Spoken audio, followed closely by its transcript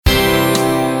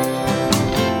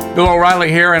Bill O'Reilly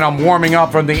here, and I'm warming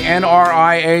up from the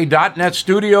NRIA.net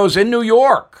studios in New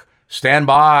York. Stand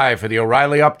by for the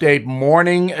O'Reilly Update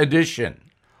Morning Edition.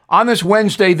 On this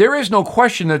Wednesday, there is no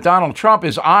question that Donald Trump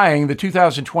is eyeing the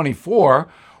 2024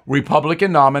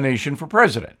 Republican nomination for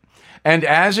president. And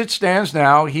as it stands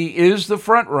now, he is the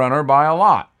frontrunner by a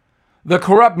lot. The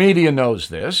corrupt media knows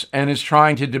this and is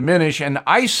trying to diminish and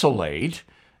isolate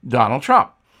Donald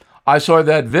Trump. I saw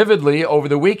that vividly over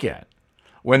the weekend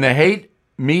when the hate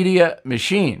media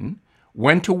machine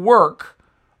went to work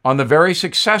on the very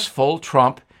successful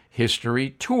Trump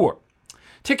history tour.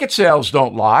 Ticket sales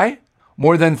don't lie.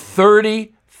 More than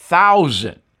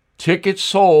 30,000 tickets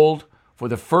sold for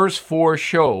the first 4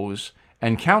 shows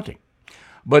and counting.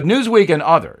 But Newsweek and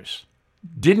others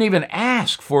didn't even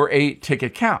ask for a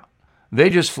ticket count. They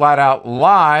just flat out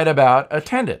lied about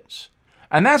attendance.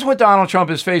 And that's what Donald Trump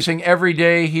is facing every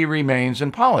day he remains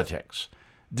in politics.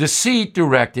 Deceit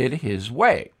directed his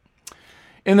way.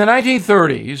 In the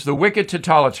 1930s, the wicked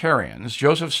totalitarians,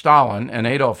 Joseph Stalin and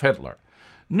Adolf Hitler,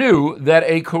 knew that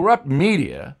a corrupt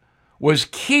media was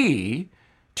key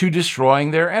to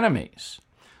destroying their enemies.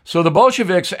 So the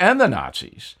Bolsheviks and the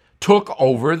Nazis took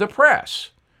over the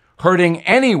press, hurting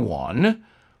anyone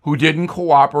who didn't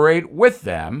cooperate with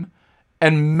them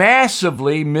and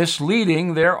massively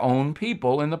misleading their own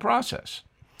people in the process.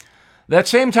 That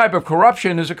same type of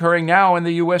corruption is occurring now in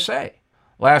the USA.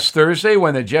 Last Thursday,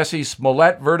 when the Jussie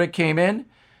Smollett verdict came in,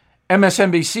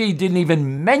 MSNBC didn't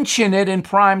even mention it in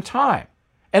prime time.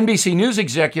 NBC News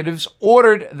executives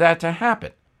ordered that to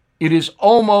happen. It is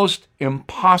almost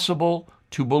impossible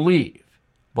to believe,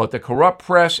 but the corrupt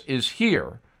press is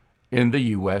here in the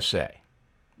USA.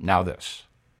 Now this.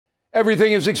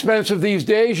 Everything is expensive these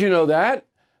days, you know that.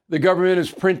 The government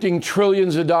is printing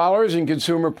trillions of dollars and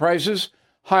consumer prices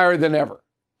higher than ever.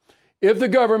 If the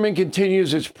government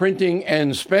continues its printing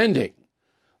and spending,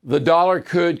 the dollar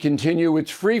could continue its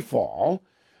free fall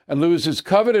and lose its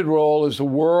coveted role as the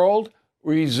world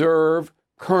reserve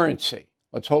currency.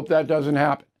 Let's hope that doesn't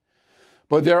happen.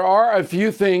 But there are a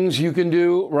few things you can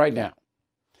do right now.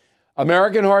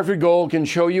 American Hartford Gold can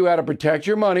show you how to protect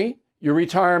your money, your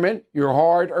retirement, your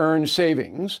hard-earned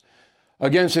savings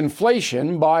against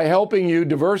inflation by helping you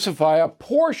diversify a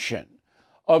portion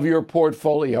of your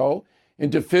portfolio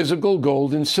into physical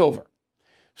gold and silver.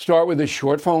 Start with a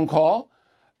short phone call,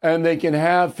 and they can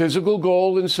have physical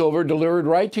gold and silver delivered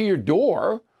right to your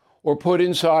door or put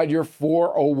inside your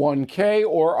 401k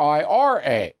or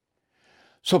IRA.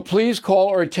 So please call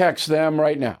or text them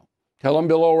right now. Tell them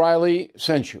Bill O'Reilly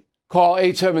sent you. Call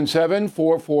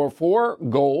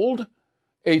 877-444-GOLD,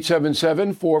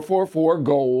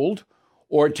 877-444-GOLD,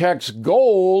 or text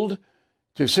GOLD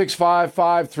to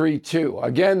 65532.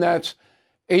 Again, that's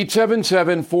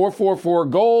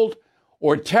 877-444-GOLD,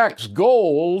 or text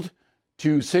GOLD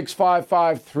to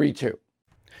 65532.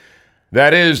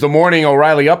 That is the Morning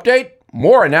O'Reilly Update.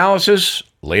 More analysis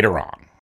later on.